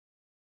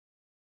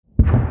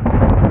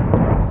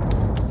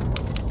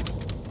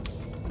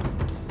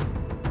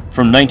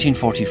From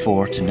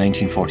 1944 to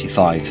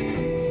 1945,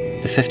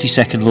 the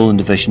 52nd Lowland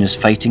Division is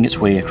fighting its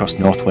way across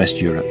northwest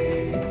Europe.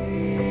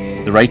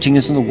 The writing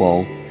is on the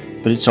wall,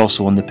 but it's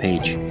also on the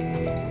page.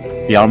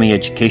 The Army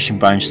Education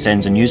Branch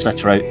sends a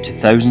newsletter out to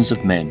thousands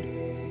of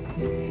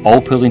men,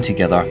 all pulling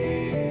together,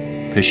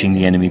 pushing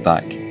the enemy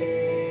back.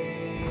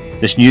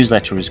 This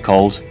newsletter is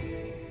called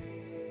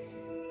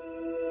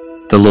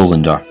The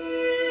Lowlander.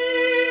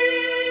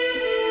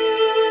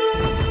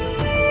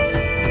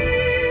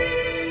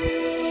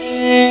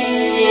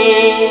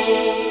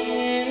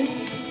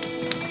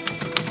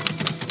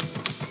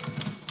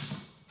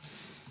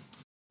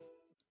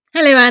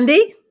 Hello,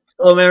 Andy.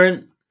 Hello,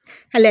 Merryn.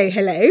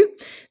 Hello.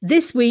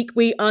 This week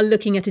we are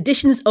looking at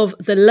editions of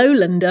The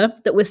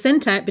Lowlander that were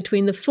sent out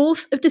between the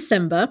 4th of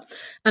December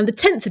and the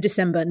 10th of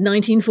December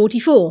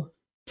 1944.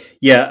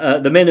 Yeah,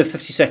 the men of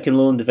 52nd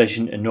Lowland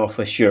Division in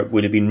Northwest Europe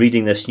would have been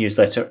reading this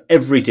newsletter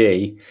every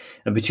day,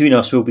 and between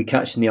us we'll be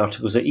catching the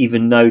articles that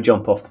even now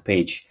jump off the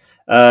page.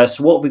 So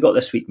what have we got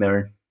this week,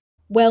 Merryn?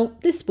 Well,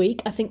 this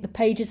week I think the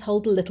pages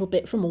hold a little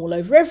bit from all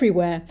over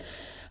everywhere.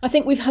 I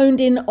think we've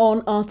honed in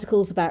on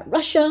articles about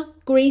Russia,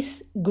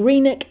 Greece,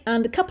 Greenock,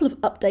 and a couple of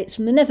updates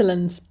from the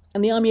Netherlands.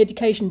 And the Army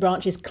Education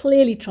Branch is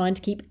clearly trying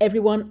to keep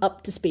everyone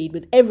up to speed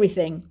with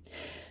everything.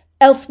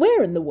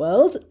 Elsewhere in the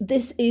world,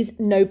 this is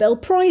Nobel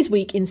Prize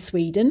Week in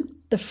Sweden.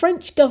 The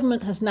French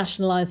government has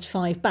nationalised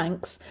 5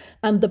 banks,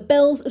 and The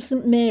Bells of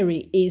St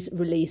Mary is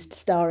released,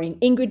 starring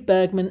Ingrid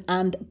Bergman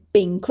and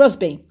Bing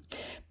Crosby.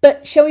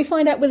 But shall we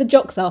find out where the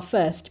jocks are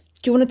first?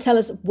 Do you want to tell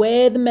us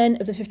where the men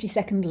of the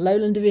 52nd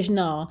Lowland Division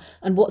are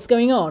and what's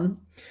going on?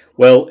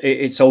 Well,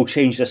 it's all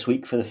changed this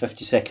week for the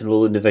 52nd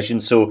Lowland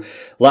Division. So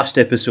last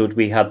episode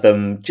we had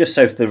them just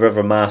south of the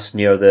River Maas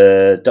near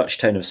the Dutch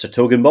town of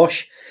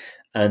 's-Hertogenbosch.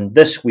 And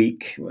this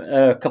week,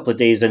 a couple of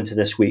days into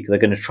this week, they're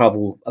going to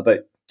travel about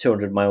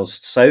 200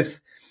 miles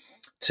south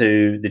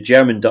to the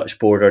German-Dutch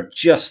border,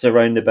 just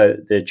around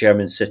about the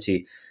German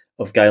city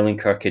of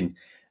Geilenkirchen.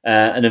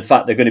 And in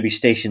fact, they're going to be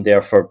stationed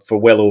there for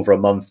well over a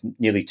month,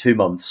 nearly 2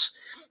 months,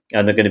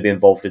 and they're going to be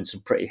involved in some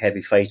pretty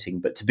heavy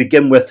fighting. But to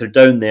begin with, they're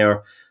down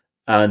there,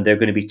 and they're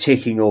going to be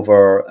taking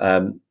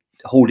over,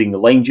 holding the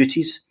line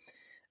duties,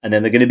 and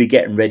then they're going to be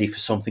getting ready for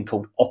something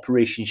called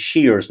Operation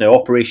Shears. Now,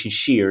 Operation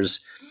Shears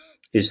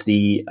is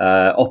the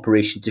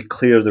operation to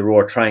clear the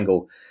Ruhr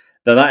Triangle.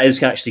 Now, that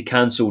is actually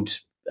cancelled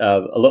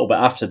a little bit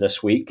after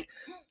this week,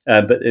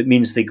 but it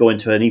means they go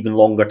into an even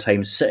longer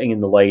time sitting in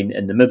the line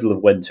in the middle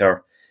of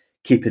winter,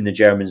 keeping the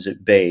Germans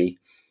at bay.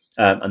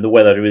 And the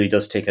weather really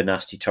does take a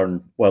nasty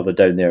turn while they're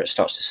down there. It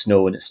starts to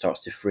snow and it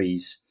starts to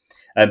freeze.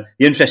 The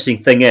interesting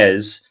thing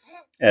is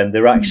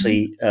they're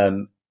actually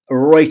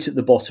right at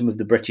the bottom of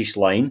the British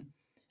line,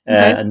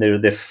 and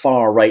they're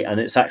far right, and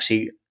it's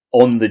actually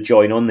on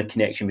the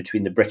connection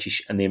between the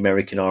British and the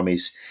American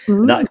armies.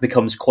 And that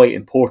becomes quite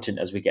important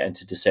as we get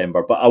into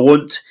December. But I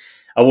won't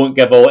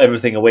give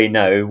everything away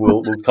now.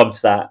 We'll come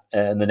to that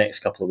in the next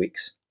couple of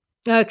weeks.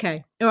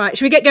 Okay. All right.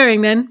 Should we get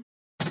going then?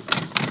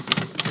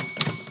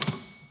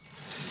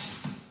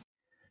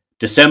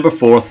 December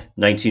 4th,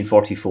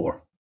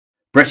 1944.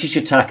 British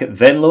attack at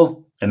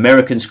Venlo,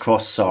 Americans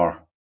cross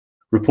Saar.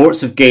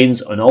 Reports of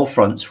gains on all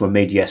fronts were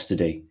made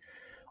yesterday.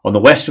 On the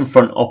Western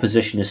Front,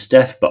 opposition is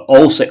stiff, but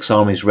all 6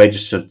 armies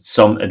registered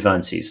some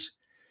advances.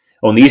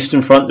 On the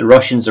Eastern Front, the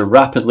Russians are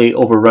rapidly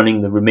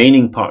overrunning the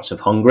remaining parts of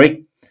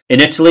Hungary.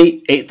 In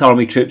Italy, 8th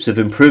Army troops have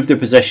improved their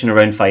position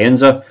around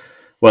Faenza,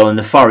 while in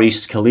the Far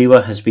East,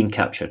 Kaliwa has been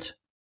captured.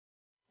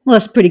 Well,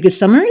 that's a pretty good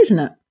summary, isn't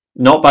it?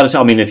 Not bad at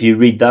all. I mean, if you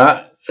read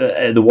that,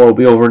 the war will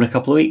be over in a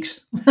couple of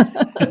weeks.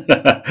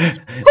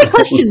 Quick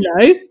question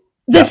though: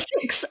 the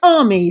 6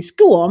 armies.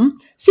 Go on.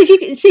 See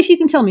if you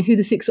can tell me who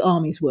the 6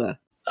 armies were.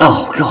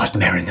 Oh God,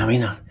 Merryn.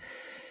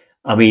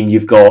 I mean,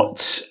 you've got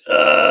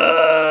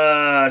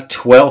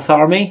 12th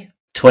Army,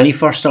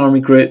 21st Army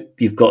Group.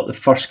 You've got the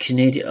 1st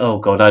Canadian. Oh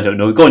God, I don't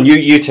know. Go on,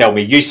 you tell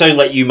me. You sound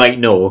like you might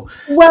know.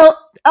 Well,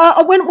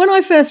 when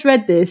I first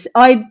read this,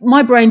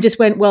 my brain just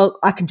went, well,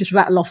 I can just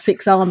rattle off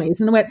 6 armies,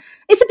 and I went,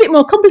 it's a bit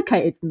more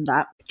complicated than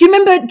that. Do you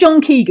remember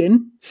John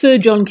Keegan, Sir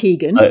John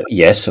Keegan?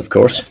 Yes, of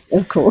course.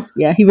 Of course,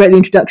 yeah. He wrote the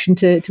introduction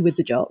to With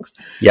the Jocks.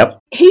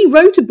 Yep. He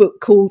wrote a book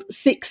called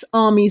 6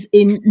 Armies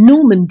in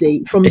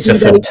Normandy. It's a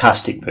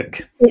fantastic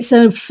book. It's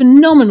a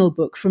phenomenal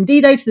book, from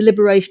D-Day to the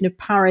liberation of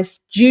Paris,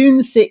 June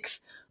 6th,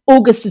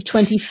 August of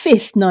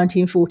 25th,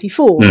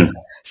 1944.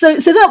 So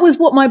that was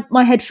what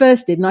my head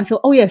first did. And I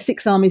thought, oh yeah,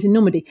 6 armies in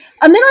Normandy.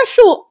 And then I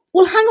thought,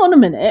 well, hang on a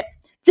minute.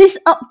 This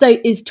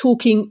update is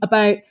talking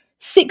about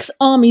 6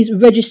 armies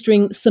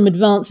registering some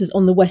advances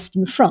on the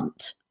Western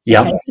Front.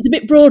 Yeah. Okay? It's a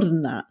bit broader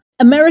than that.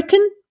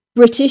 American,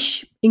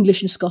 British,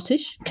 English and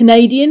Scottish,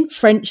 Canadian,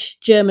 French,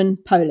 German,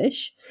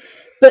 Polish.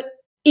 But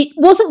it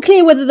wasn't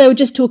clear whether they were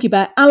just talking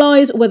about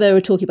allies or whether they were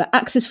talking about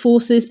Axis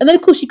forces. And then,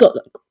 of course, you got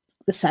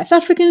the South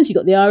Africans, you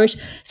got the Irish.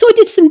 So I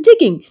did some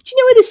digging. Do you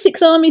know where this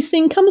 6 armies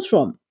thing comes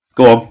from?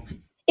 Go on.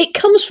 It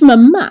comes from a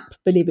map,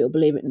 believe it or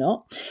believe it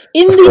not.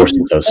 Of course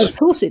it does. Of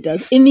course it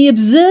does. In the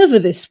Observer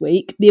this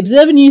week, the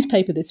Observer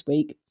newspaper this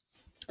week,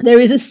 There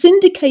is a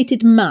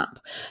syndicated map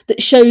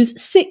that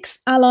shows 6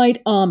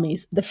 Allied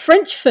armies: the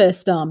French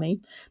First Army,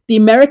 the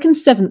American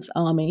 7th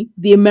Army,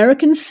 the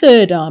American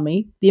 3rd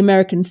Army, the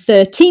American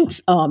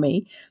 13th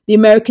Army, the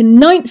American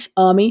 9th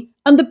Army,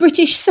 and the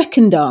British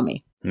 2nd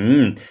Army.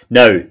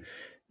 Now,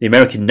 the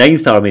American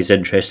 9th Army is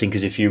interesting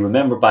because if you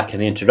remember back in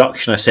the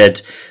introduction, I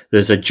said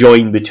there's a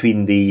join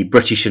between the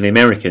British and the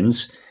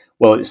Americans.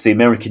 Well, it's the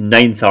American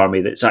 9th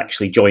Army that's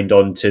actually joined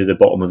on to the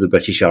bottom of the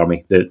British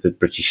Army, the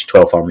British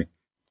 12th Army.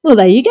 Well,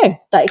 there you go.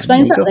 That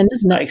explains that then,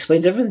 doesn't it? That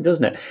explains everything,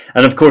 doesn't it?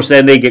 And of course,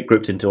 then they get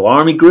grouped into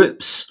army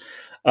groups,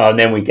 and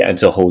then we get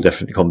into a whole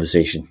different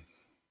conversation.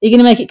 You're going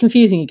to make it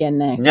confusing again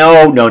now?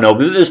 No.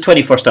 There's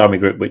 21st Army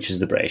Group, which is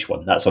the British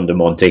one. That's under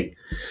Monty.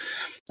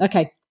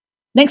 Okay.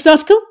 Next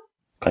article.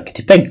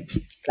 Clackety-ping.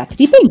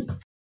 Clackety-ping.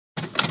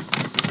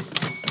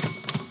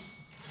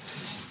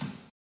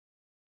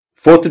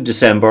 4th of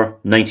December,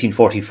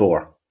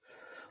 1944.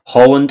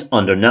 Holland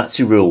under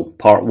Nazi rule,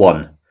 Part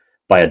 1,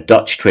 by a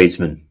Dutch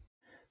tradesman.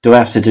 Do I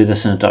have to do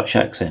this in a Dutch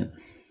accent?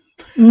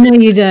 No,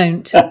 you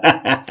don't. Please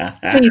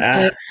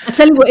don't. I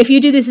tell you what, if you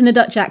do this in a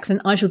Dutch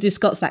accent, I shall do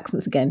Scots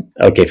accents again.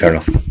 Okay, fair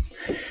enough.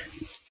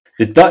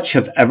 The Dutch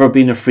have ever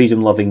been a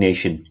freedom-loving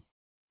nation.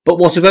 But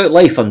what about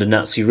life under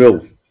Nazi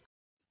rule?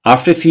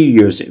 After a few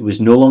years, it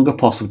was no longer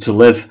possible to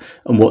live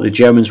on what the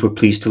Germans were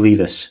pleased to leave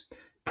us.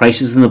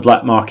 Prices in the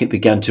black market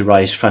began to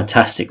rise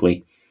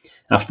fantastically.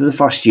 After the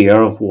first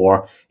year of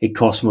war, it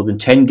cost more than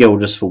 10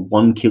 guilders for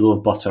 1 kilo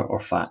of butter or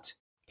fat.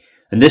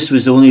 And this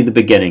was only the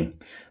beginning,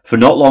 for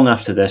not long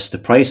after this, the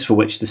price for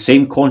which the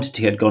same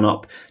quantity had gone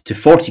up to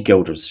 40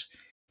 guilders.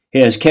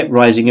 It has kept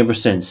rising ever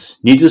since.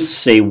 Needless to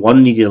say,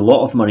 one needed a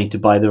lot of money to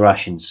buy the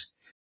rations.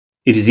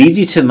 It is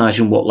easy to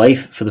imagine what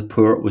life for the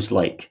poor was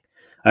like.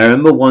 I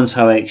remember once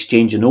how I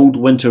exchanged an old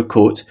winter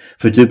coat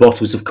for 2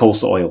 bottles of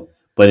colza oil,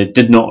 but it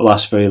did not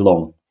last very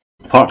long.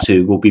 Part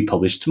 2 will be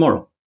published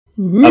tomorrow.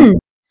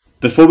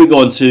 Before we go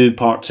on to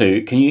Part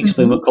 2, can you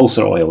explain what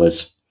colza oil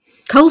is?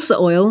 Colza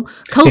oil?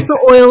 Colza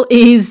oil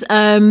is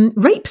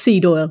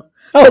rapeseed oil.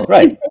 Oh,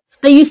 right.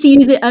 They used to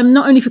use it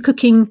not only for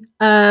cooking,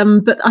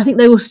 but I think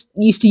they also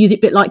used to use it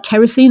a bit like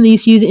kerosene. They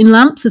used to use it in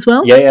lamps as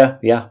well.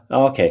 Yeah.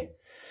 Oh, okay.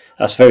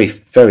 That's very,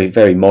 very,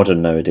 very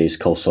modern nowadays,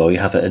 colza oil. You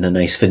have it in a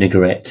nice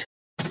vinaigrette.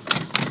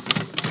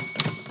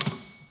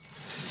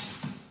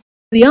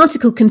 The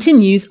article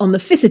continues on the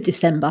 5th of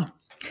December.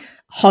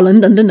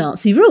 Holland under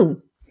Nazi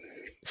rule.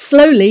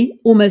 Slowly,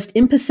 almost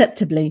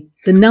imperceptibly,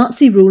 the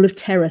Nazi rule of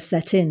terror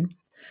set in.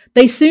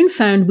 They soon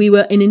found we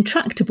were an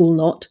intractable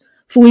lot,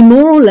 for we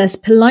more or less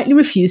politely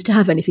refused to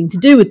have anything to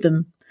do with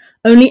them.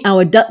 Only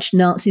our Dutch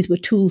Nazis were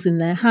tools in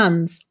their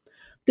hands.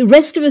 The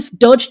rest of us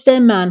dodged their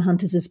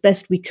manhunters as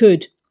best we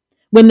could.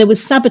 When there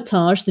was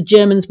sabotage, the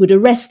Germans would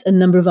arrest a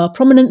number of our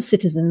prominent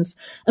citizens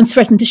and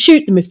threaten to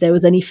shoot them if there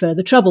was any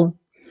further trouble.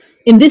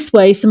 In this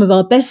way, some of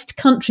our best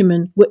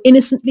countrymen were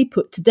innocently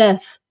put to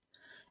death.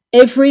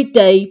 Every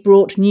day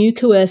brought new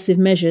coercive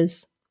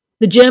measures.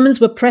 The Germans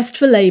were pressed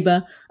for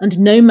labour, and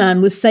no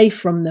man was safe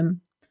from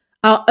them.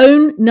 Our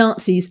own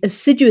Nazis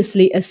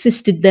assiduously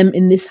assisted them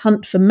in this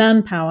hunt for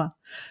manpower.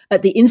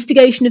 At the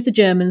instigation of the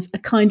Germans, a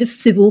kind of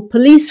civil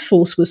police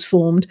force was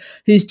formed,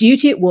 whose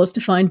duty it was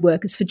to find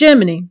workers for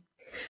Germany.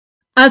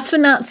 As for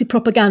Nazi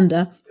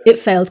propaganda, it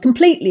failed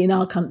completely in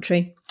our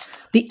country.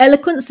 The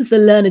eloquence of the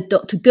learned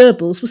Dr.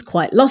 Goebbels was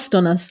quite lost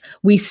on us.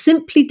 We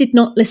simply did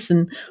not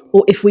listen,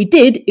 or if we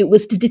did, it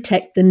was to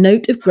detect the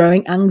note of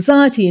growing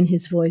anxiety in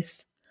his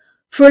voice.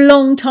 For a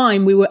long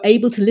time, we were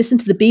able to listen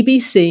to the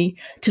BBC,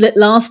 till at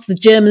last the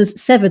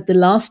Germans severed the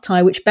last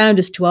tie which bound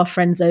us to our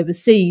friends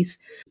overseas.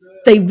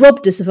 They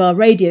robbed us of our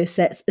radio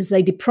sets as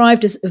they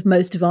deprived us of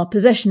most of our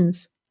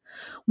possessions.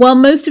 While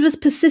most of us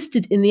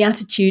persisted in the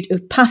attitude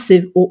of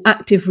passive or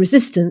active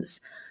resistance,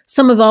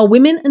 some of our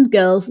women and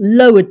girls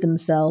lowered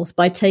themselves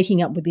by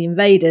taking up with the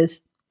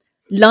invaders.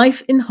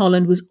 Life in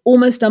Holland was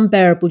almost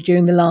unbearable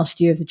during the last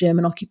year of the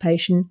German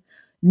occupation.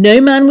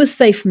 No man was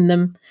safe from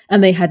them,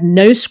 and they had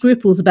no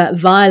scruples about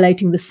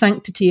violating the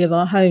sanctity of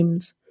our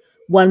homes.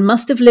 One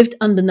must have lived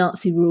under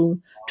Nazi rule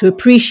to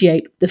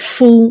appreciate the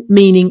full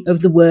meaning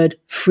of the word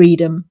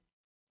freedom.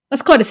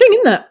 That's quite a thing,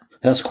 isn't it?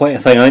 That's quite a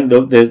thing. I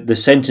think the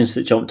sentence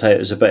that jumped out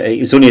is about,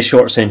 it's only a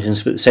short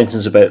sentence, but the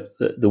sentence about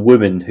the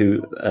women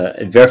who,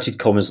 inverted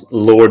commas,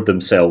 lowered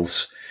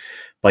themselves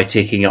by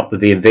taking up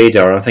with the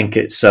invader. I think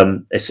it's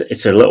a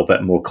little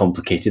bit more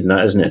complicated than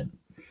that, isn't it?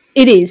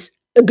 It is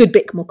a good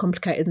bit more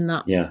complicated than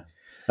that. Yeah.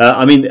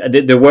 I mean,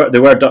 there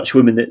were Dutch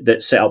women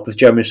that set up with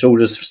German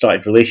soldiers,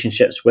 started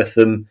relationships with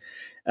them.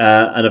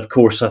 And of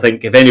course, I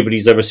think if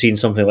anybody's ever seen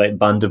something like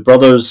Band of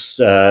Brothers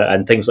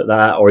and things like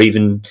that, or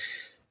even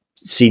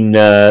seen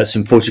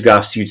some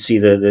photographs, you'd see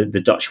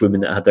the Dutch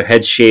women that had their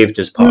heads shaved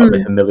as part of the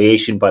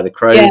humiliation by the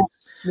crowd.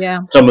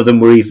 Yeah. Some of them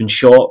were even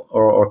shot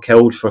or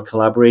killed for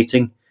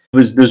collaborating.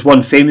 There's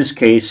one famous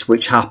case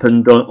which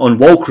happened on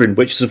Walcheren,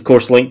 which is of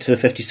course linked to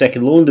the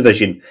 52nd Lowland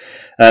Division,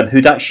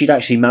 she'd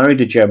actually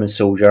married a German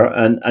soldier,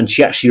 and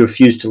she actually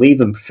refused to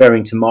leave him,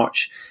 preferring to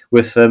march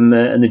with them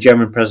and the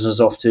German prisoners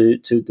off to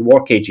the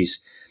war cages.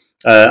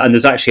 And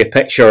there's actually a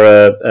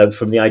picture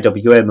from the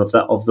IWM of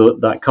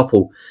that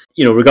couple.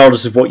 You know,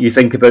 regardless of what you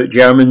think about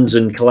Germans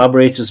and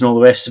collaborators and all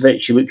the rest of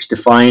it, she looks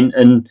defiant,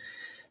 and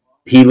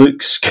he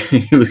looks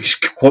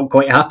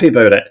quite happy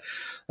about it.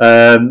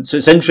 So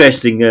it's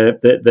interesting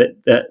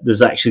that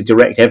there's actually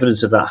direct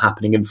evidence of that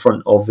happening in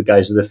front of the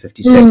guys of the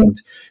 52nd,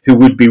 who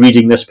would be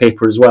reading this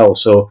paper as well.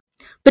 So.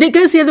 But it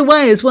goes the other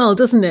way as well,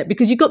 doesn't it?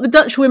 Because you've got the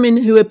Dutch women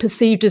who are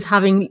perceived as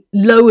having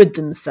lowered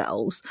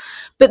themselves.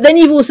 But then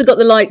you've also got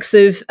the likes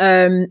of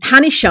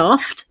Hannie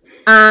Schaft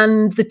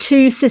and the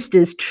two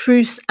sisters,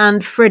 Truus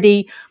and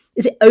Freddie.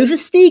 Is it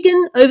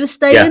Overstegen? Yeah,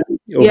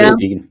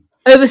 Overstegen.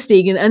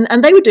 Overstegen.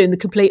 And they were doing the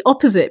complete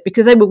opposite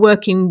because they were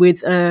working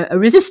with a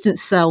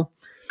resistance cell.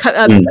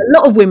 A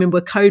lot of women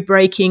were code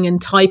breaking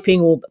and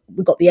typing, or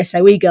we've got the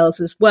SOE girls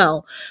as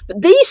well.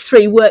 But these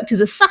three worked as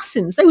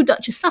assassins. They were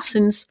Dutch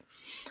assassins.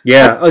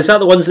 Yeah, is that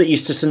the ones that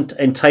used to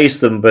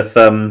entice them with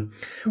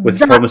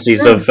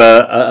promises of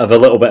a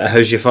little bit of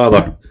 "How's your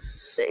father"?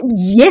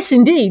 Yes,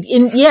 indeed.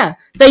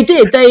 They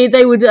did.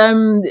 They would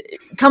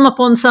come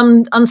upon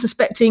some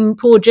unsuspecting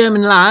poor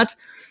German lad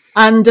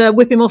and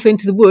whip him off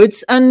into the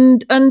woods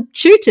and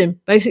shoot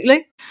him.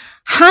 Basically,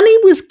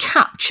 Hannie was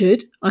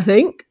captured, I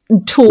think,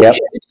 and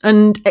tortured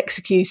and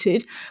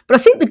executed. But I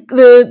think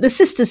the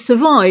sisters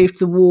survived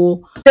the war.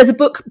 There's a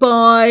book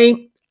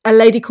by a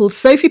lady called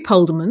Sophie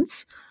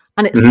Poldermans.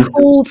 And it's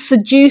called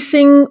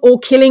Seducing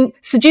and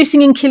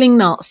Killing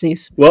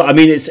Nazis. Well, I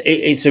mean,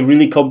 it's a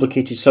really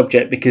complicated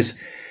subject because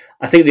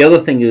I think the other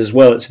thing is as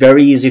well, it's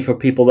very easy for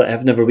people that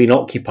have never been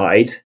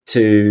occupied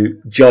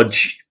to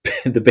judge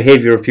the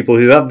behaviour of people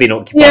who have been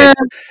occupied. Yeah.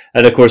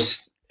 And of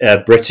course,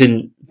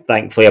 Britain,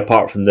 thankfully,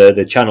 apart from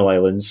the Channel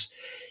Islands,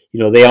 you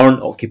know, they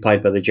aren't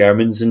occupied by the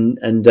Germans, and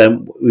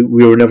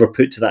we were never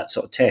put to that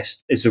sort of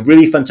test. It's a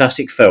really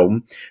fantastic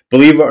film,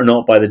 believe it or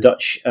not, by the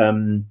Dutch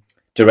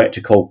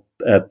director called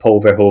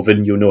Paul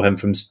Verhoeven. You'll know him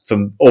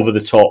from over the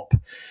top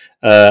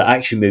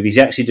action movies.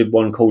 He actually did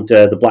one called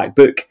The Black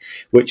Book,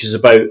 which is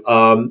about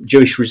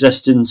Jewish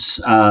resistance,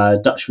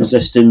 Dutch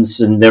resistance,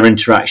 and their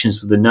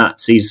interactions with the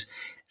Nazis.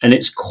 And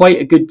it's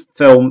quite a good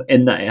film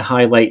in that it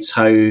highlights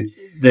how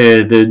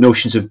the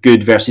notions of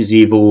good versus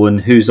evil and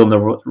who's on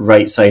the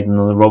right side and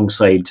on the wrong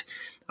side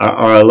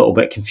are a little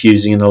bit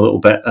confusing and a little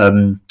bit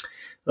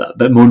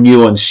more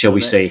nuanced, shall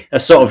we say. A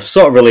sort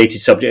of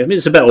related subject. I mean,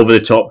 it's a bit over the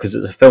top because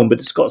it's a film, but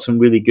it's got some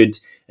really good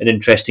and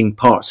interesting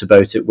parts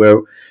about it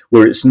where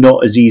it's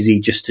not as easy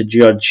just to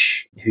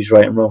judge who's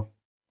right and wrong.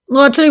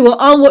 Well, I'll tell you what,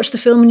 I'll watch the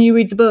film and you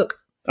read the book.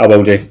 I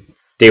will do.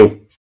 Deal.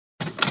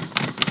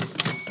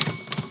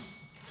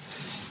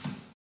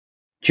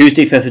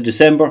 Tuesday, 5th of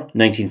December,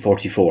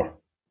 1944.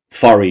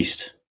 Far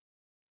East.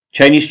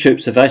 Chinese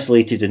troops have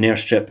isolated an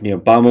airstrip near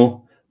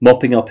Bamo.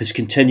 Mopping up is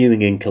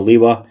continuing in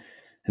Kaliwa.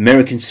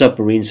 American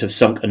submarines have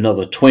sunk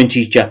another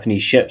 20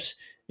 Japanese ships,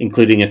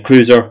 including a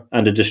cruiser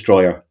and a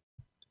destroyer.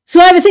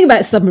 So I have a thing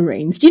about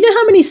submarines. Do you know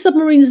how many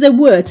submarines there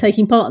were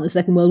taking part in the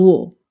Second World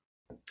War?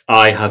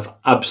 I have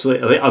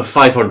absolutely... I have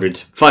 500.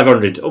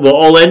 500. Well,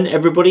 all in,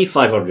 everybody?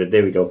 500.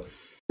 There we go.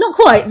 Not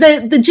quite.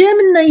 The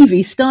German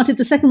Navy started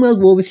the Second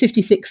World War with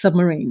 56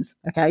 submarines,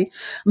 okay?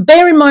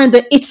 Bear in mind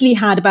that Italy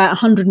had about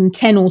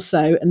 110 or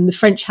so, and the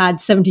French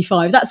had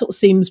 75. That sort of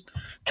seems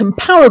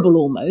comparable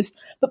almost.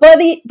 But by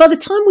the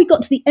time we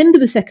got to the end of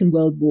the Second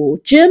World War,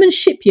 German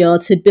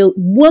shipyards had built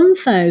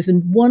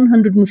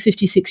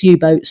 1,156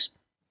 U-boats.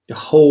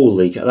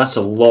 Holy cow, that's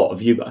a lot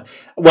of U-boats.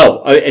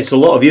 Well, it's a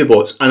lot of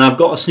U-boats, and I've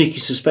got a sneaky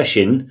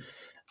suspicion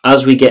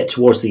as we get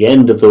towards the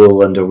end of the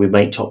Lowlander, we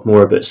might talk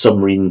more about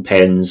submarine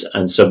pens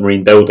and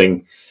submarine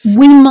building.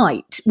 We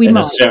might. In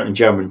a certain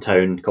German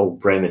town called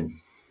Bremen.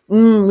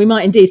 We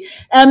might indeed.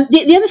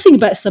 The other thing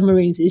about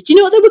submarines is, do you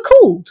know what they were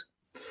called?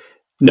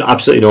 No,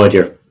 absolutely no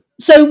idea.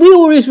 So we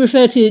always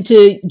refer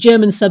to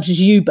German subs as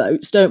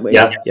U-boats, don't we?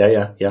 Yeah.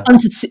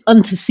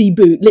 Undersea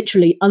boot,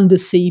 literally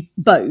undersea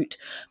boat.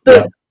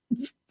 But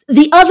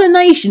the other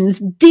nations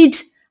did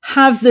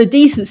have the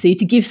decency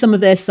to give some of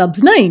their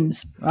subs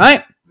names,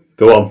 right?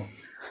 Go on.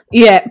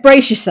 Yeah,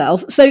 brace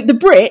yourself. So the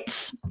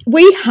Brits,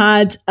 we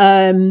had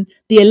the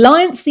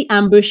Alliance, the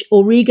Ambush,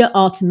 Auriga,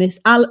 Artemis,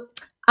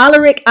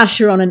 Alaric,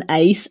 Acheron and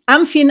Ace,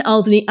 Amphion,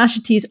 Alderney,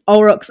 Achates,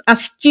 Aurochs,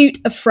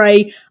 Astute,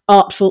 Affray,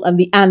 Artful and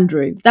the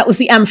Andrew. That was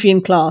the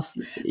Amphion class.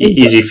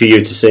 Easy for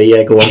you to say,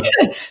 yeah, go on.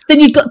 Then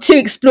you've got two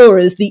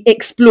explorers, the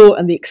Explore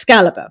and the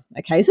Excalibur.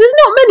 Okay, so there's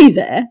not many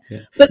there.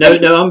 Yeah. But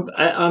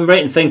I'm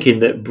right in thinking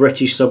that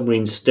British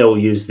submarines still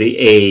use the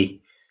A.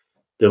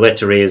 The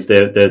letter A is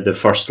the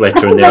first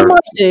letter in there.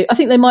 I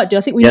think they might do.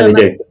 I think we know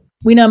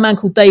a man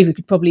called Dave who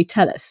could probably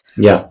tell us.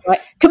 Yeah. Right.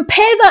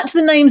 Compare that to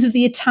the names of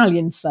the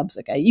Italian subs,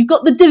 okay? You've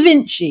got the Da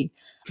Vinci,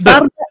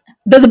 the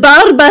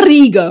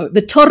Barbarigo,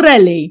 the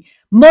Torelli,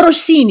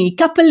 Morosini,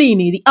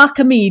 Capellini, the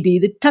Archimedi,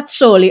 the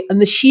Tazzoli, and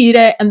the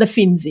Scire and the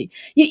Finzi.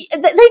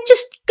 They've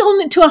just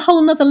gone into a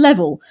whole nother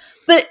level.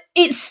 But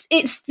it's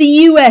the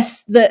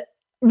US that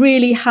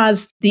really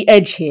has the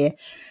edge here.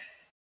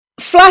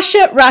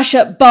 Flasher,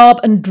 Rasher, Barb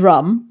and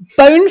Drum,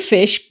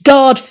 Bonefish,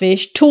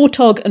 Guardfish,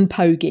 Tautog and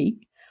Pogie,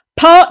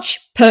 Parch,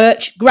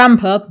 Perch,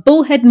 Grandpa,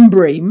 Bullhead and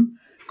Bream,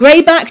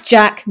 Greyback,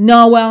 Jack,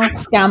 Narwhal,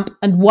 Scamp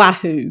and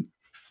Wahoo.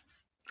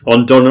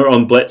 On Donner,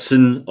 on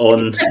Blitzen,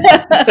 on...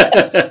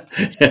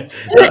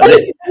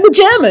 The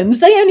Germans,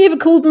 they only ever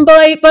called them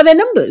by their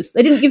numbers.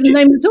 They didn't give them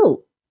names at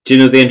all. Do you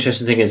know the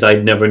interesting thing is I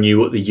never knew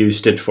what the U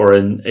stood for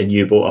in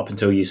U-boat up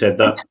until you said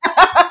that.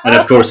 And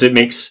of course it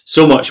makes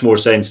so much more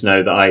sense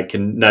now that I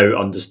can now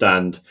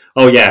understand.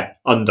 Oh yeah,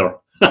 under.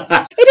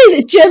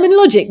 It's German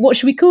logic. What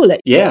should we call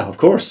it? Yeah, of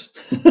course.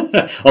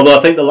 Although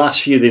I think the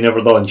last few they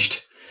never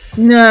launched.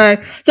 No,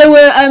 there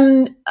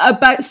were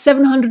about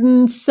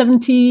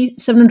 770,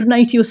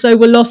 780 or so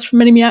were lost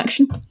from enemy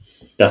action.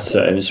 That's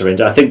in a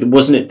surrender. I think,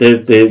 wasn't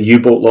it the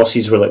U-boat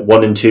losses were like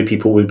 1 and 2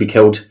 people would be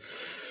killed?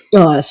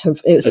 Oh, it's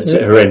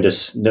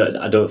horrendous. No,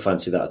 I don't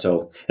fancy that at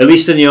all. At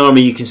least in the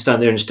army, you can stand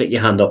there and stick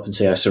your hand up and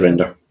say, I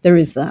surrender. There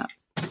is that.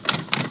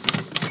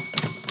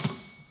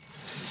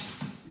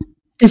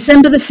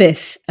 December the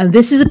 5th, and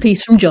this is a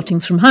piece from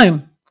Jottings from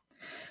Home.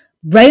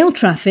 Rail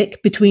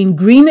traffic between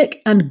Greenock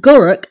and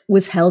Gourock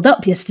was held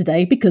up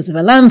yesterday because of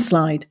a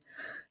landslide.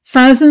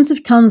 Thousands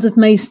of tons of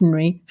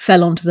masonry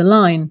fell onto the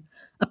line.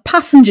 A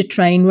passenger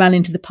train ran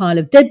into the pile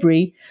of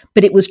debris,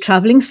 but it was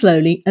travelling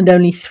slowly and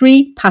only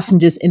 3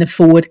 passengers in a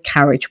forward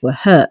carriage were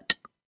hurt.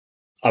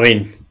 I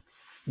mean,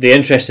 the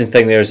interesting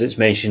thing there is it's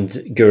mentioned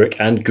Gourock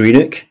and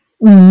Greenock.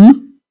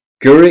 Mm.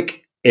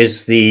 Gourock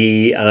is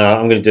the, and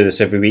I'm going to do this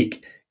every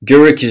week,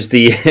 Gourock is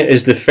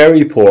the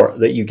ferry port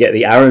that you get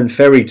the Arran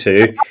ferry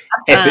to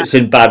if it's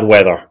in bad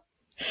weather.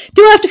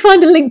 Do I have to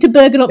find a link to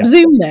Bergen-op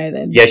Zoom now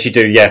then? Yes, you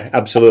do. Yeah,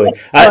 absolutely.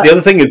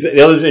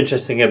 The other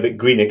interesting thing about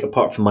Greenock,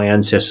 apart from my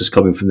ancestors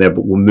coming from there,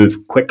 but we'll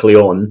move quickly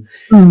on,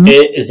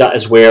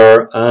 is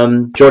where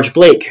George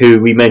Blake, who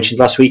we mentioned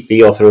last week,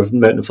 the author of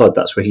Mountain Flood,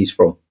 that's where he's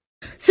from.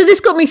 So this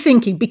got me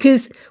thinking,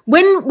 because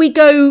when we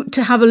go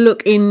to have a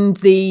look in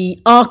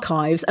the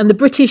archives, and the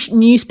British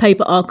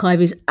newspaper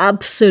archive is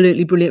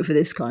absolutely brilliant for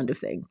this kind of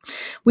thing,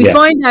 we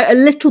find out a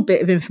little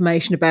bit of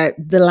information about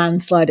the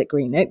landslide at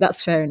Greenock.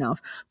 That's fair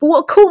enough. But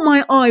what caught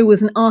my eye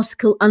was an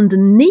article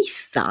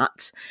underneath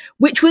that,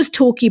 which was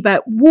talking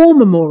about war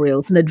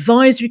memorials and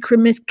advisory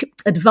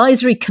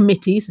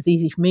committees, it's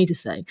easy for me to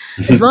say,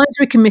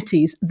 advisory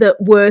committees that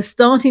were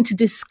starting to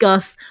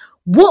discuss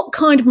what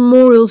kind of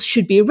memorials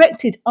should be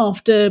erected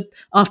after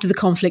the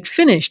conflict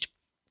finished.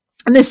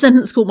 And this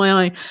sentence caught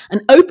my eye.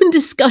 An open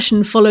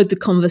discussion followed the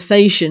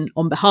conversation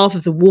on behalf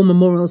of the War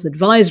Memorials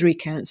Advisory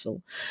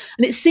Council.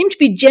 And it seemed to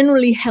be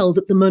generally held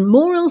that the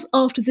memorials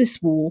after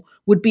this war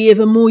would be of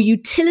a more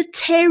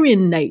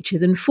utilitarian nature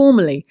than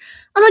formerly.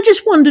 And I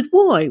just wondered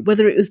why,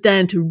 whether it was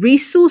down to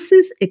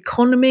resources,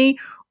 economy,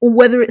 or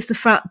whether it's the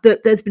fact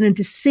that there's been a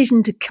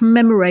decision to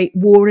commemorate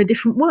war in a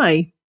different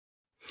way.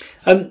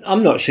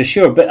 I'm not so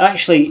sure, but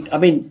actually, I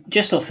mean,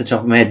 just off the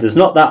top of my head, there's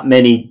not that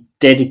many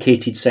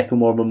dedicated Second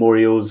War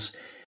memorials.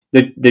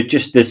 They're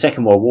just, the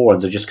Second World War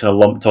ones are just kind of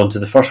lumped onto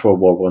the First World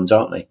War ones,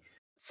 aren't they?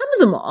 Some of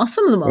them are.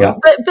 Yeah.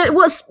 But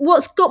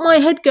what's got my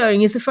head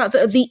going is the fact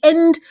that at the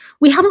end,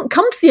 we haven't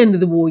come to the end of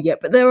the war yet,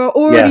 but there are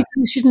already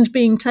decisions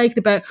being taken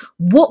about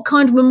what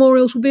kind of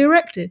memorials will be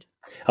erected.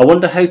 I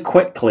wonder how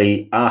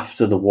quickly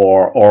after the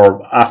war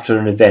or after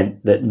an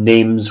event that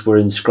names were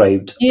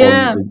inscribed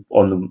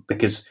on them,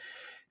 because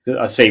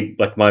I say,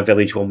 like my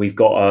village one,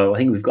 I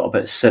think we've got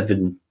about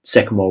 7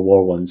 Second World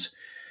War ones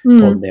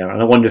on there,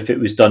 and I wonder if it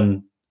was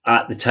done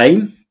at the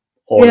time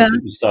or if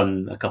it was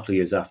done a couple of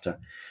years after.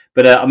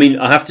 But I mean,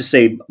 I have to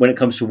say, when it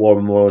comes to war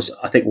memorials,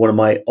 I think one of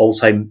my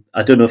all-time,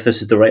 I don't know if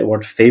this is the right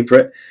word,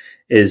 favourite,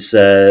 is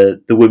the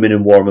Women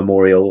in War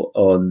Memorial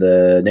on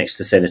the next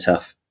to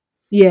Cenotaph.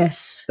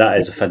 Yes. That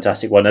is a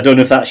fantastic one. I don't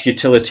know if that's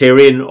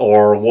utilitarian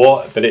or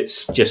what, but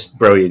it's just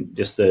brilliant.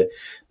 Just the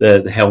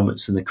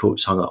helmets and the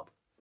coats hung up.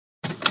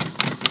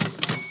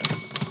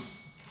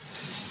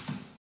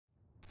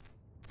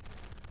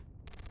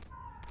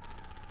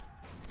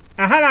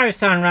 Hello,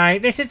 Sunray.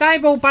 This is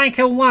Able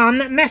Baker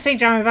 1.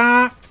 Message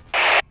over.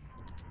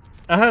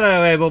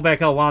 Hello, Able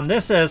Baker 1.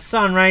 This is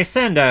Sunray.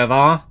 Send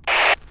over.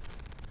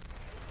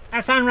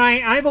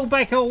 Sunray, Able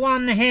Baker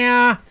 1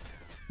 here.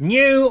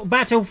 New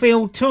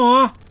battlefield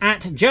tour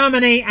at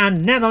Germany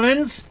and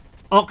Netherlands.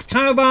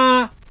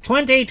 October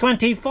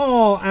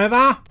 2024.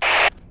 Over.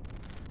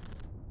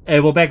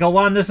 Able Baker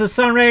 1. This is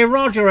Sunray.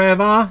 Roger.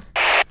 Over.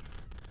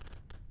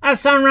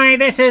 Sunray,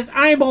 this is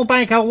Able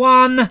Baker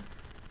 1.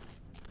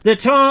 The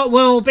tour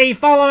will be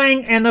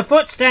following in the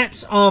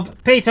footsteps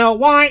of Peter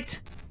White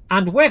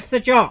and with the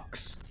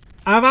jocks.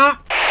 Over.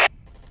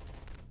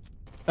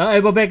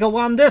 Able Baker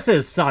 1, this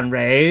is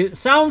Sunray.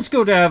 Sounds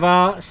good,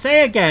 over.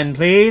 Say again,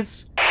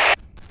 please.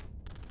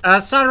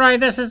 Sunray,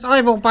 this is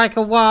Able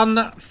Baker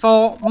 1.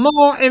 For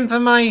more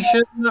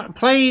information,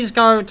 please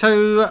go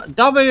to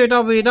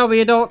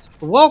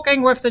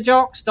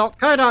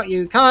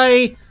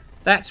www.walkingwiththejocks.co.uk.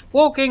 That's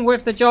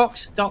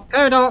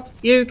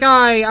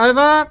walkingwiththejocks.co.uk.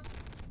 Over.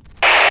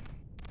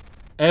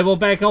 Able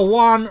Baker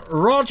 1,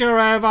 roger,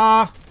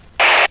 over.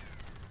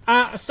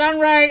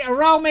 Sunray,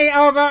 roll me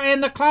over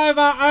in the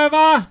clover,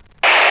 over.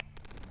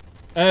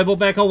 Herbal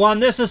 1,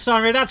 this is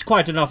Sunray. That's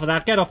quite enough of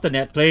that. Get off the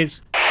net,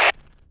 please.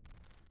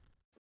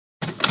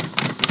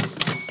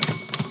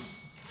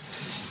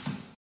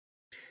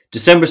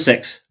 December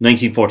 6,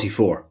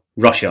 1944,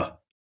 Russia.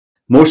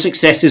 More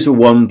successes were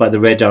won by the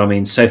Red Army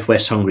in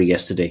southwest Hungary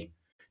yesterday.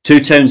 2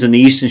 towns on the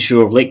eastern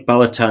shore of Lake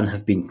Balaton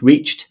have been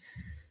reached.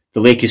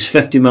 The lake is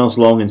 50 miles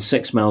long and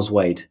 6 miles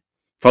wide.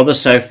 Further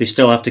south, they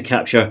still have to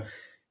capture...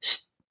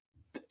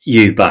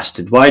 You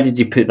bastard, why did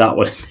you put that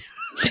one in there?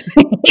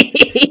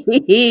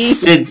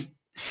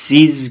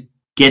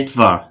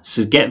 Sizgetvar.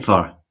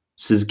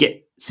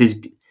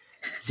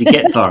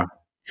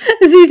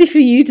 It's easy for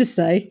you to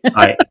say.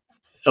 Right.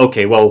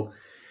 Okay, well,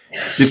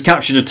 they've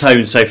captured a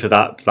town south of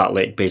that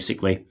lake,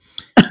 basically.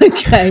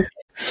 Okay.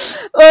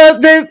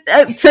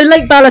 So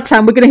Lake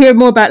Balaton, we're going to hear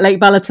more about Lake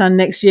Balaton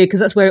next year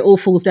because that's where it all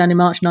falls down in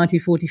March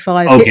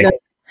 1945. Okay.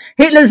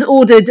 Hitler's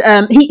ordered,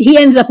 he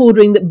ends up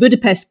ordering that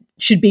Budapest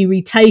should be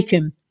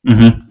retaken.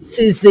 Mm-hmm. This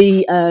is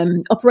the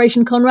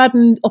Operation Conrad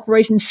and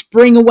Operation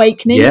Spring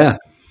Awakening. Yeah.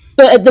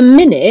 But at the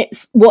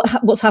minute,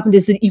 what's happened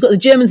is that you've got the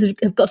Germans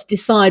have got to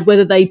decide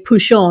whether they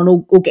push on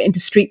or get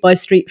into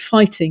street-by-street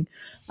fighting.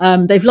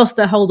 They've lost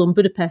their hold on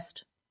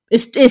Budapest.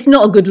 It's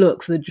not a good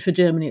look for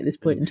Germany at this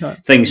point in time.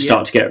 Things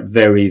start to get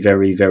very,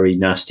 very, very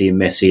nasty and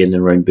messy in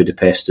and around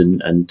Budapest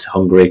and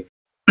Hungary.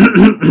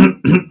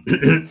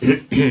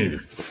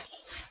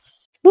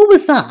 What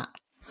was that?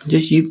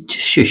 Just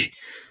shush.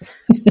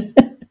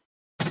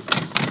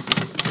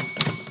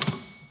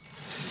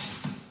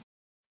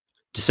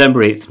 December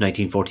 8th,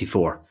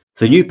 1944.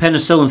 The new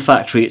penicillin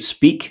factory at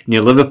Speke,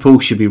 near Liverpool,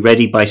 should be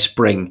ready by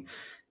spring.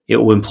 It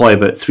will employ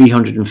about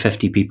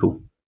 350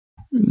 people.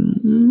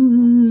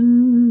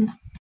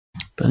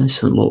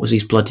 Penicillin, what was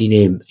his bloody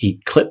name? He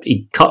cut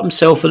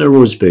himself in a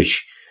rose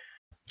bush.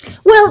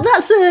 Well,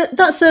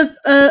 that's an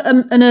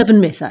urban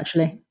myth,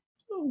 actually.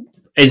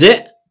 Is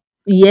it?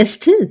 Yes,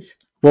 it is.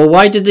 Well,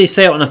 why did they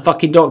say it on a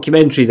fucking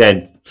documentary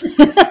then?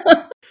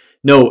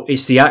 No,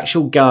 it's the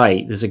actual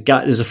guy. There's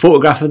a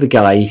photograph of the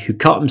guy who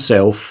cut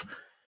himself,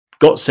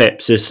 got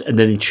sepsis, and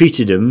then they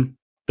treated him,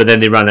 but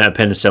then they ran out of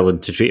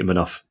penicillin to treat him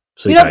enough.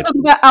 So You're not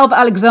talking about Albert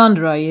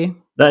Alexander, are you?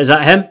 Is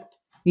that him?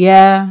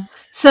 Yeah.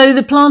 So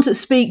the plant at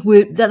Speke,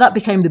 that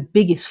became the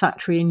biggest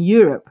factory in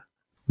Europe.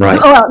 Right.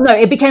 Oh, well, no,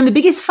 it became the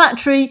biggest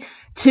factory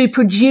to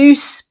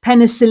produce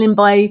penicillin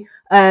by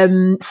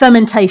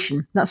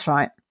fermentation. That's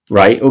right.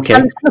 Right, okay.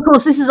 And of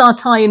course, this is our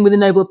tie-in with the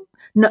Nobel,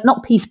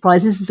 not Peace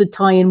Prize, this is the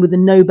tie-in with the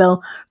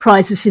Nobel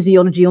Prize for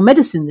Physiology or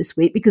Medicine this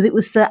week, because it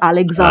was Sir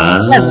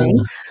Alexander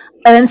Fleming,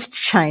 Ernst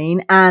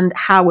Chain, and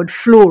Howard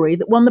Florey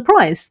that won the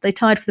prize. They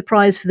tied for the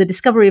prize for the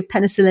discovery of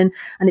penicillin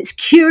and its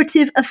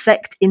curative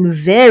effect in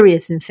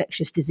various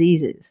infectious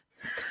diseases.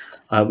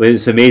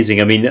 It's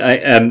amazing. I mean,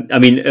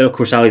 of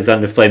course,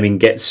 Alexander Fleming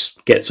gets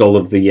all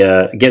of the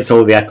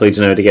accolades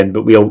now and again,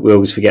 but we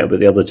always forget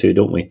about the other two,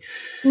 don't we?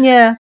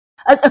 Yeah.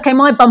 Okay,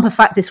 my bumper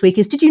fact this week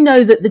is, did you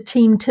know that the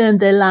team turned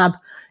their lab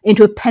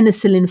into a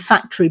penicillin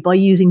factory by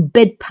using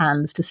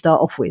bedpans to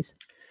start off with?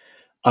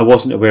 I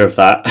wasn't aware of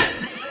that.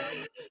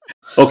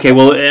 Okay,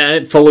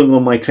 well, following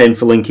on my trend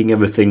for linking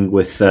everything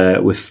with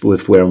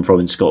where I'm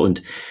from in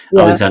Scotland,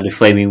 yeah. Alexander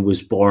Fleming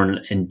was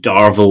born in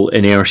Darvel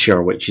in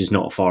Ayrshire, which is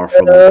not far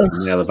from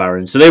the Isle of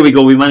Arran. So there we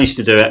go, we managed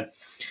to do it.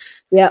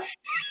 Yeah.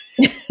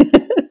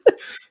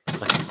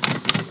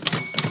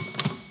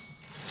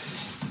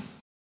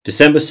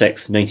 December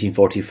 6th,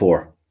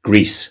 1944,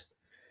 Greece.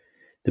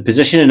 The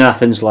position in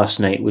Athens last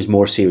night was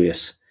more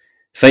serious.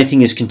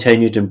 Fighting has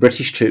continued and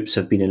British troops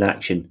have been in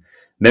action.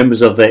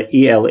 Members of the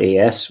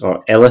ELAS,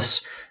 or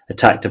Ellis,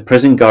 attacked a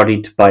prison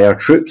guarded by our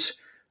troops.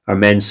 Our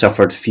men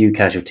suffered few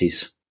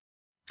casualties.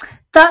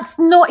 That's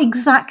not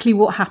exactly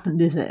what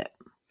happened, is it?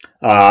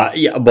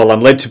 Yeah, well,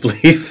 I'm led to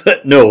believe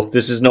that no,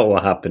 this is not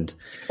what happened.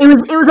 It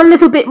was a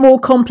little bit more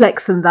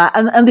complex than that,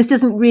 and this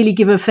doesn't really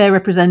give a fair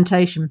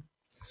representation.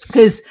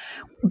 Because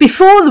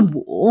before the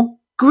war,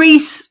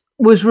 Greece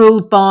was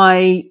ruled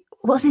by,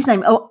 what's his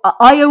name?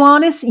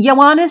 Ioannis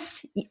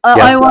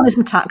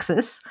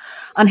Metaxas,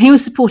 and he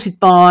was supported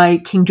by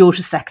King George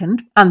II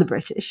and the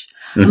British.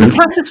 Mm-hmm. And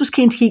Metaxas was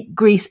keen to keep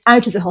Greece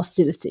out of the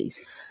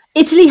hostilities.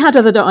 Italy had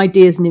other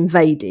ideas and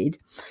invaded,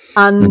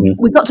 and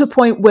we got to a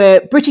point where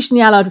British and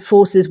the Allied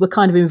forces were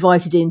kind of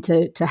invited in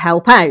to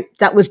help out.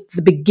 That was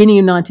the beginning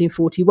of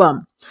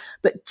 1941.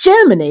 But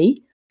Germany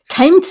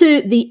came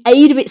to the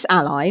aid of its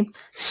ally,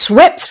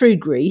 swept through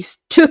Greece,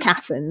 took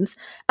Athens,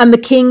 and the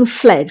king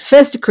fled,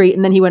 first to Crete,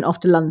 and then he went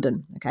off to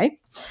London. Okay?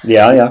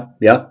 Yeah.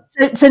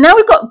 So now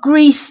we've got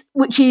Greece,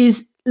 which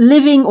is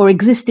living or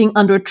existing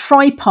under a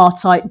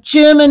tripartite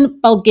German,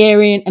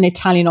 Bulgarian, and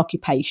Italian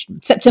occupation,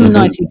 September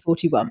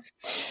 1941.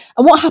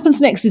 And what happens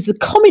next is the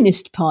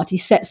Communist Party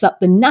sets up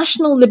the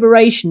National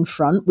Liberation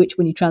Front, which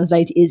when you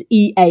translate it is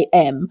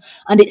EAM,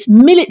 and its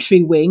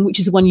military wing, which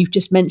is the one you've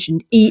just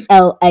mentioned,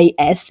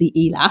 ELAS, the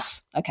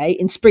ELAS, okay,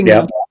 in spring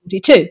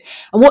 1942.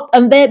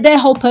 And their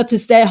whole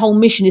purpose, their whole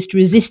mission is to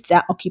resist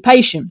that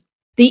occupation.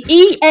 The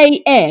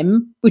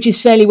EAM, which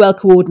is fairly well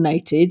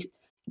coordinated,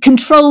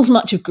 controls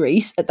much of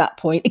Greece at that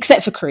point,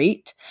 except for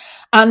Crete.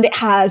 And it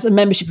has a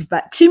membership of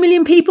about 2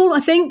 million people, I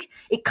think.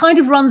 It kind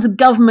of runs a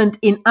government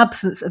in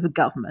absence of a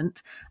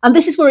government. And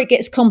this is where it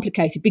gets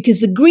complicated,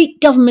 because the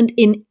Greek government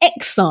in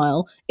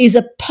exile is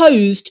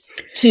opposed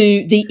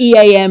to the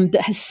EAM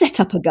that has set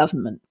up a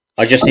government.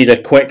 I just need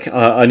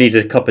I need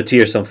a cup of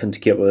tea or something to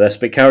keep up with this,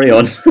 but carry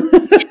on.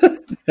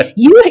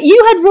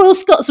 You had Royal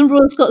Scots and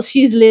Royal Scots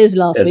Fusiliers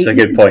last week. That's a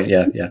good point,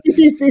 yeah. This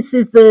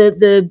is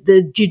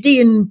the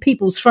Judean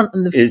People's Front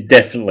and the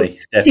Definitely.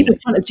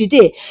 People's Front of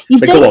Judea.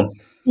 Go on.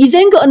 You've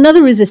then got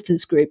another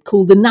resistance group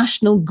called the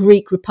National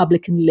Greek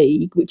Republican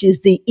League, which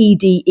is the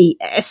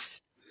EDES,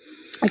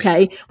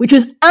 okay, which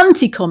was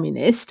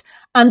anti-communist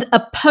and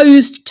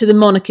opposed to the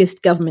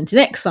monarchist government in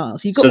exile.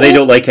 So they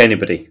don't like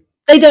anybody.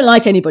 They don't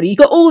like anybody. You've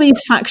got all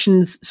these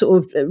factions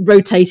sort of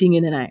rotating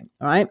in and out,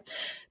 all right?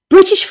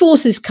 British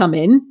forces come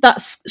in.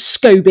 That's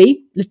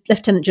Scobie.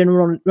 Lieutenant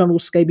General Ronald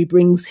Scobie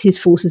brings his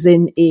forces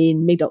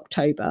in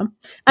mid-October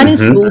and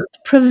installs a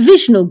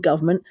provisional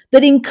government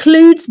that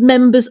includes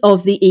members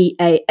of the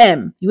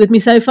EAM. You with me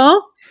so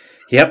far?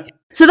 Yep.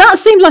 So that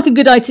seemed like a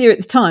good idea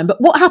at the time. But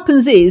what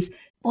happens is,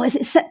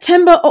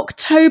 September,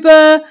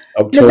 October,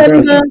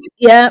 November?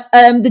 Yeah.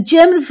 The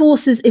German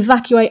forces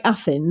evacuate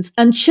Athens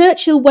and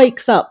Churchill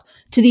wakes up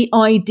to the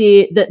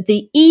idea that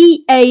the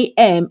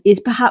EAM is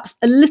perhaps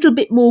a little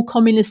bit more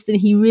communist than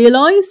he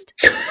realised.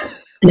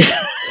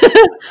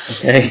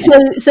 Okay.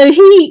 So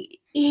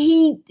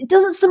he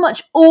doesn't so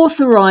much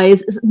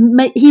authorise,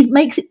 he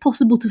makes it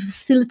possible to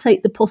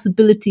facilitate the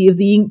possibility of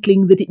the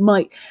inkling that it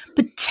might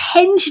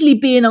potentially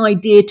be an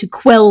idea to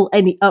quell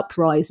any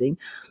uprising.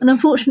 And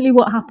unfortunately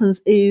what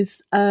happens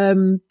is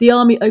the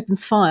army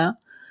opens fire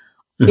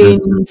in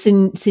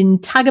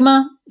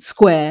Syntagma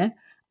Square,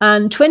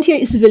 and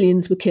 28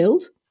 civilians were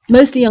killed,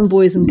 mostly young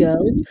boys and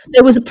girls.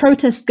 There was a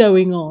protest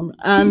going on,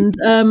 and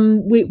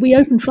we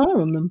opened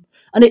fire on them.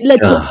 And it led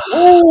to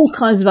all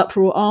kinds of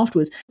uproar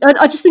afterwards.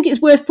 I just think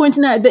it's worth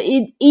pointing out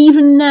that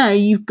even now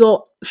you've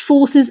got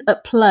forces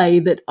at play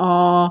that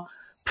are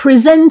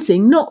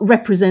presenting, not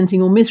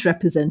representing or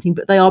misrepresenting,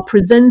 but they are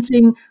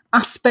presenting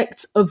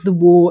aspects of the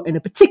war in a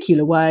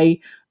particular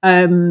way,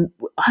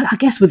 I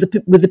guess with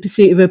the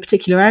pursuit of a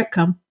particular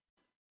outcome.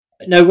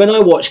 Now, when I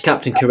watched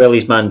Captain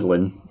Corelli's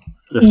Mandolin,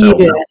 the film,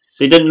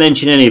 they didn't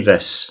mention any of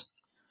this.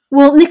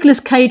 Well, Nicolas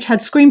Cage had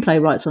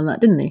screenplay rights on that,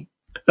 didn't he?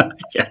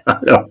 Yeah, I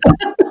know.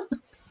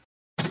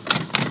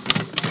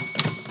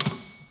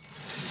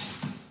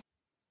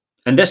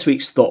 And this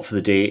week's Thought for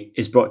the Day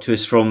is brought to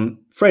us from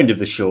friend of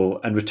the show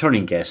and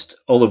returning guest,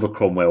 Oliver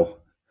Cromwell,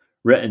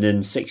 written in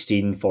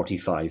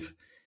 1645.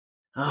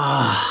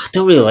 I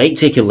don't really like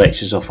taking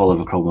lectures off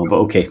Oliver Cromwell, but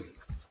okay.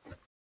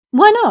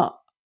 Why not?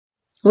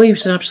 Well, he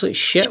was an absolute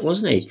shit,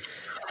 wasn't he?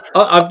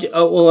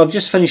 I've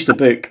just finished a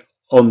book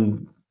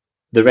on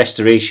the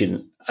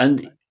Restoration,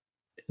 and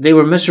they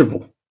were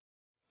miserable.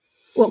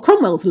 What,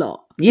 Cromwell's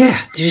lot? Yeah,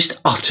 they're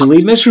just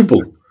utterly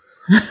miserable.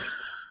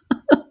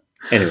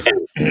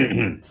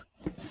 Anyway.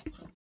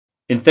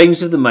 In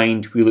things of the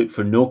mind, we look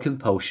for no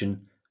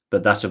compulsion,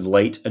 but that of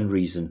light and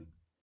reason.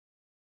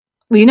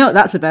 Well, you know what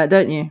that's about,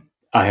 don't you?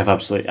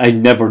 I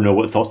never know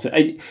what thoughts...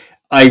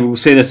 I will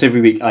say this every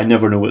week, I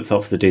never know what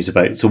Thought for the Day is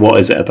about. So what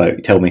is it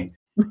about? Tell me.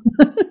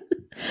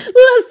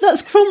 Well,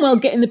 that's Cromwell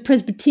getting the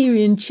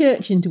Presbyterian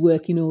Church into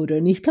working order,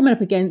 and he's coming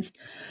up against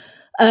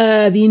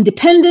the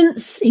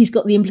independents. He's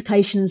got the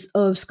implications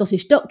of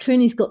Scottish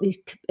doctrine. He's got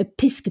the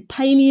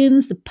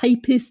Episcopalians, the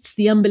Papists,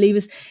 the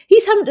unbelievers.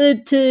 He's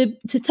having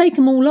to take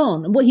them all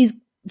on. And what he's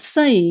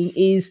saying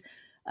is,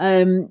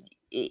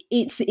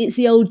 it's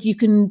the old: you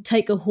can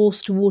take a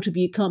horse to water, but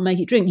you can't make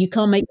it drink. You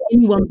can't make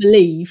anyone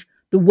believe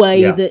the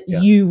way that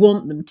you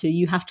want them to.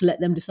 You have to let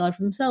them decide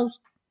for themselves.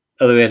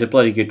 Although he had a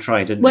bloody good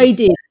try, didn't he? Well, he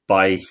did.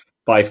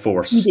 By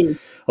force. He did.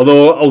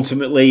 Although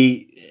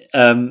ultimately,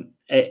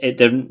 it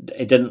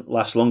didn't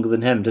last longer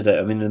than him, did it?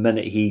 I mean, the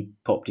minute he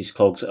popped his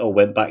clogs, it all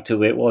went back to the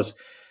way it was.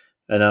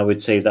 And I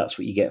would say that's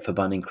what you get for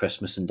banning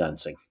Christmas and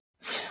dancing.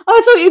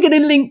 I thought you were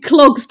going to link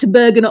clogs to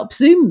Bergen op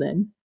Zoom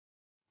then.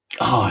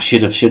 Oh, I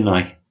should have, shouldn't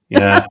I?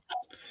 Yeah.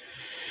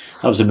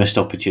 That was a missed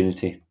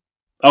opportunity.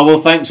 Oh,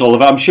 well, thanks,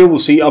 Oliver. I'm sure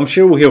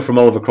we'll hear from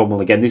Oliver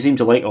Cromwell again. They seem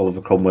to like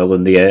Oliver Cromwell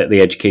in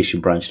the education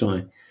branch,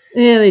 don't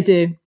they? Yeah, they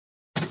do.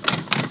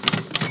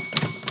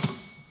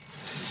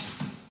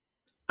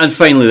 And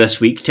finally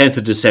this week, 10th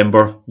of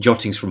December,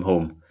 jottings from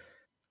home.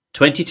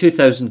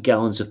 22,000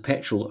 gallons of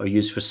petrol are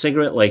used for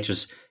cigarette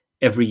lighters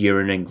every year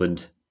in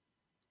England.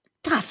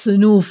 That's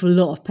an awful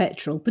lot of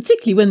petrol,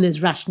 particularly when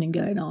there's rationing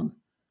going on.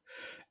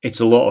 It's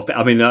a lot of...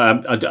 I mean,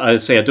 I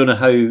say I don't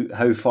know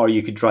how far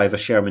you could drive a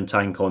Sherman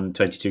tank on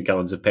 22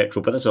 gallons of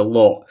petrol, but that's a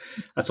lot.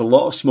 That's a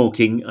lot of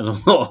smoking and a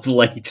lot of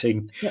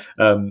lighting. Yep.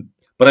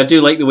 But I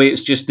do like the way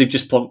they've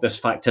just plunked this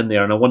fact in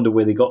there, and I wonder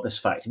where they got this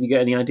fact. Have you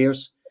got any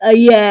ideas?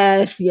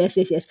 Yes.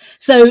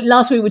 So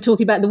last week we were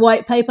talking about the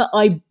white paper.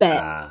 I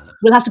bet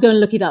we'll have to go and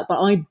look it up,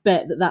 but I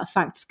bet that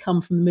fact's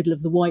come from the middle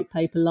of the white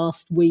paper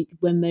last week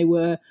when they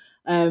were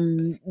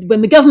when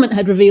the government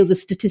had revealed the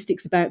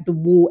statistics about the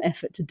war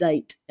effort to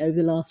date over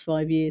the last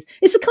 5 years.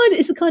 It's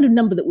the kind of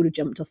number that would have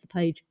jumped off the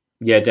page.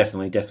 Yeah,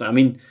 definitely. I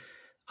mean,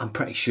 I'm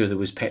pretty sure there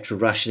was petrol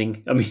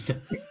rationing. I mean,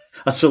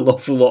 that's an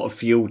awful lot of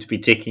fuel to be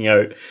taking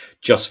out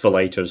just for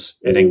lighters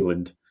in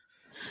England.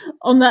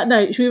 On that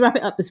note, should we wrap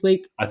it up this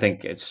week? I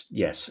think it's,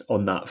 yes,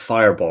 on that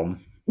firebomb.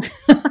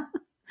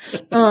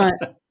 All right.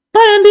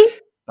 Bye, Andy.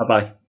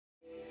 Bye-bye.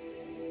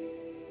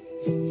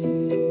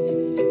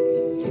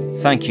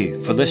 Thank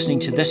you for listening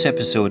to this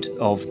episode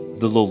of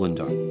The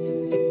Lowlander.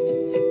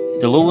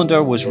 The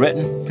Lowlander was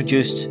written,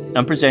 produced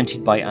and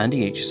presented by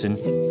Andy Aitchison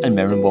and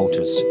Merryn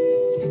Walters.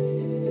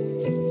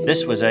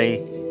 This was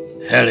a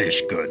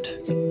hellish good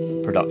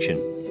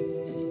production.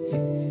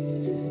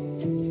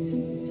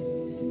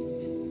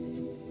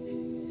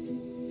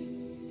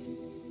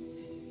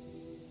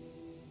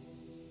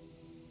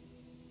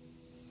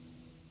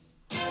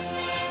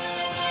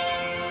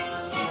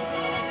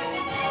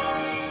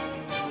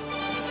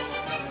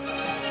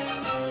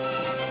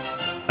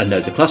 And now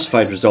the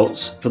classified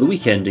results for the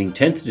week ending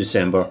 10th of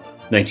December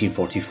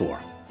 1944.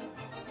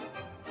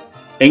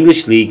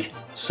 English League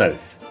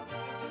South.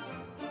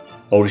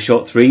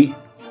 Aldershot 3,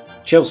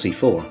 Chelsea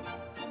 4.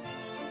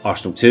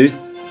 Arsenal 2,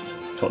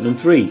 Tottenham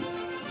 3.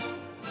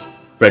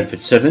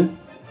 Brentford 7,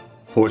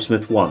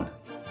 Portsmouth 1.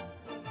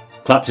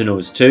 Clapton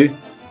Owens 2,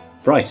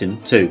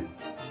 Brighton 2.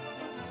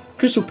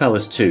 Crystal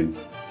Palace 2,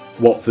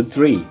 Watford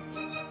 3.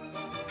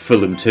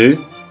 Fulham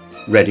 2,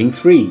 Reading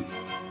 3.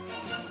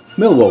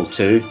 Millwall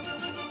 2,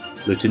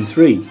 Luton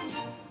 3.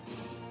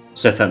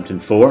 Southampton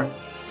 4,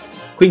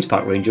 Queen's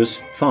Park Rangers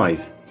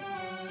 5.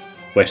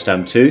 West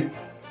Ham 2,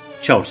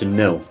 Charlton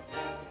 0.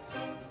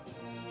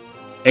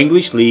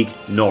 English League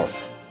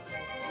North.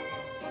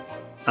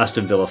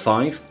 Aston Villa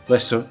 5,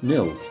 Leicester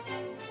 0.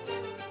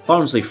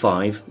 Barnsley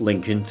 5,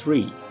 Lincoln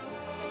 3.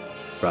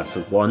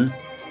 Bradford 1,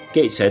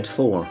 Gateshead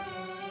 4.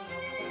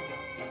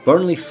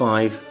 Burnley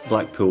 5,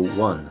 Blackpool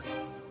 1.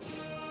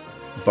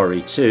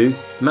 Bury 2,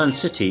 Man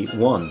City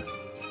 1.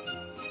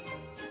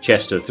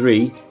 Chester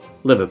 3,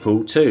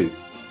 Liverpool 2.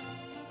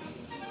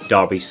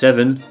 Derby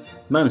 7,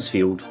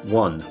 Mansfield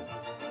 1.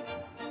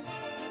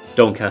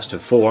 Doncaster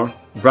 4,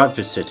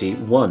 Bradford City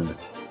 1.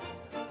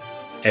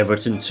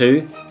 Everton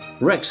 2,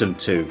 Wrexham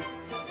 2.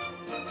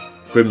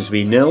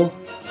 Grimsby 0,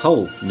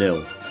 Hull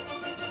 0.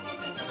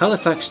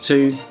 Halifax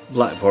 2,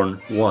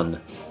 Blackburn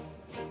 1.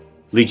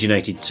 Leeds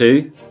United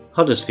 2,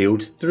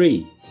 Huddersfield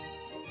 3.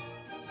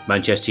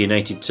 Manchester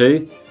United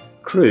 2,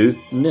 Crewe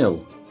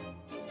 0.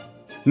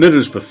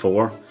 Middlesbrough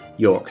 4,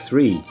 York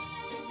 3.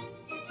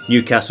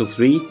 Newcastle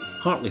 3,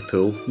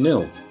 Hartlepool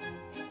 0.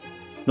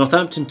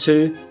 Northampton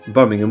 2,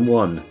 Birmingham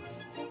 1.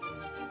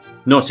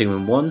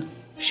 Nottingham 1,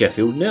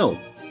 Sheffield 0.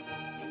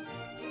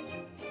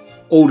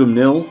 Oldham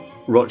 0,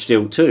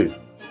 Rochdale 2.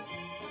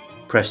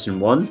 Preston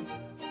 1,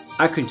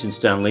 Accrington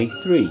Stanley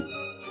 3.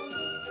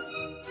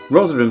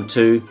 Rotherham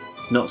 2,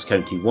 Notts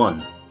County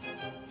 1.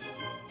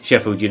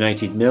 Sheffield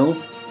United 0,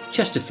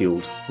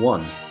 Chesterfield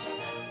 1.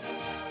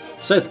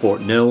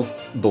 Southport 0,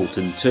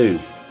 Bolton 2.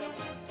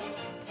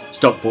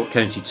 Stockport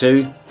County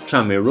 2,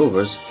 Tranmere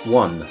Rovers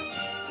 1.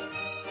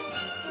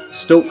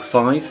 Stoke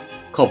 5,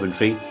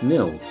 Coventry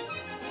 0.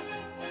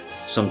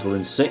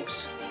 Sunderland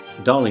 6,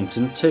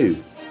 Darlington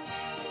 2.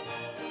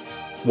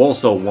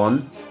 Walsall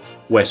 1,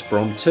 West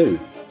Brom 2.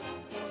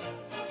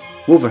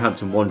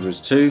 Wolverhampton Wanderers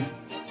 2,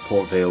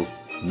 Port Vale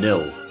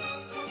 0.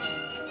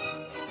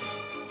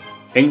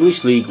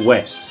 English League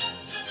West.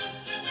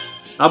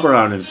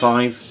 Aberarnon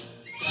 5,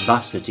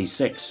 Bath City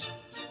 6.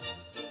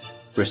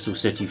 Bristol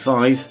City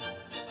 5,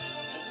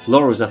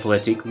 Laurels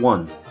Athletic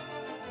 1.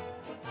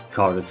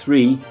 Cardiff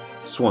 3,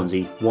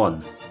 Swansea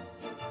 1.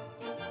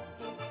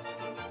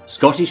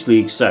 Scottish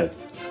League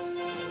South.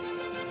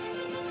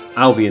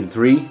 Albion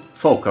 3,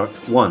 Falkirk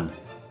 1.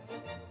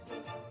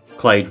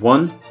 Clyde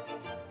 1,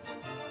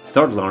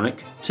 Third Larnac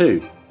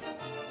 2.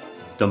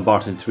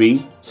 Dumbarton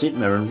 3, St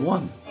Mirren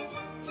 1.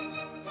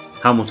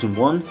 Hamilton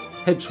 1,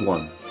 Hibs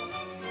 1.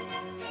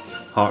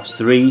 Hearts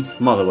 3,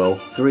 Motherwell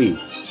 3.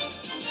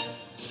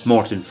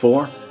 Morton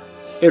 4,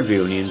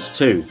 Airdrieonians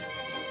 2.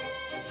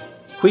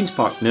 Queen's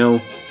Park 0,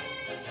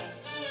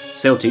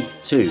 Celtic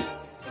 2.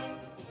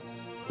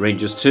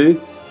 Rangers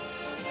 2,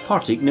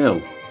 Partick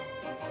 0.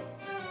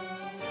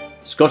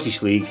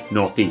 Scottish League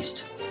North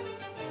East.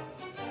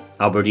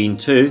 Aberdeen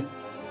 2,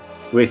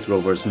 Raith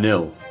Rovers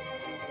 0.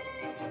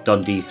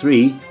 Dundee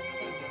 3,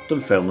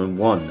 Dunfermline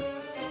 1.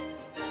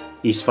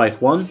 East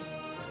Fife 1,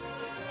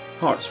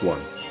 Hearts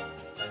 1.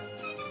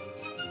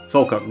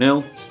 Falkirk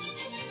 0,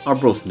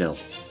 Arbroath 0.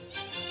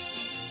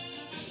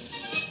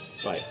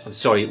 Right, I'm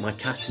sorry, my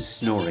cat is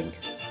snoring.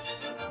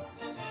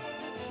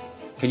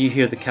 Can you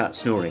hear the cat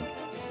snoring?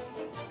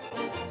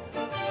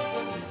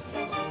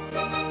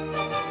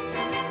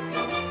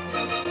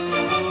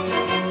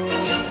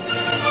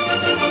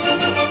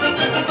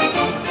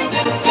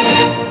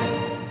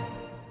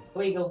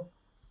 Away you go.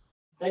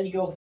 In you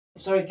go.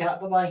 Sorry,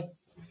 Cat. Bye-bye.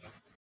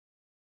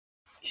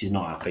 She's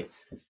not happy.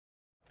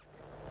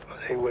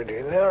 He went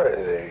in there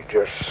and he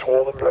just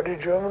saw the bloody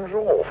Germans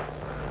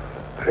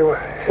off. They were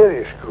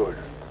hideous good.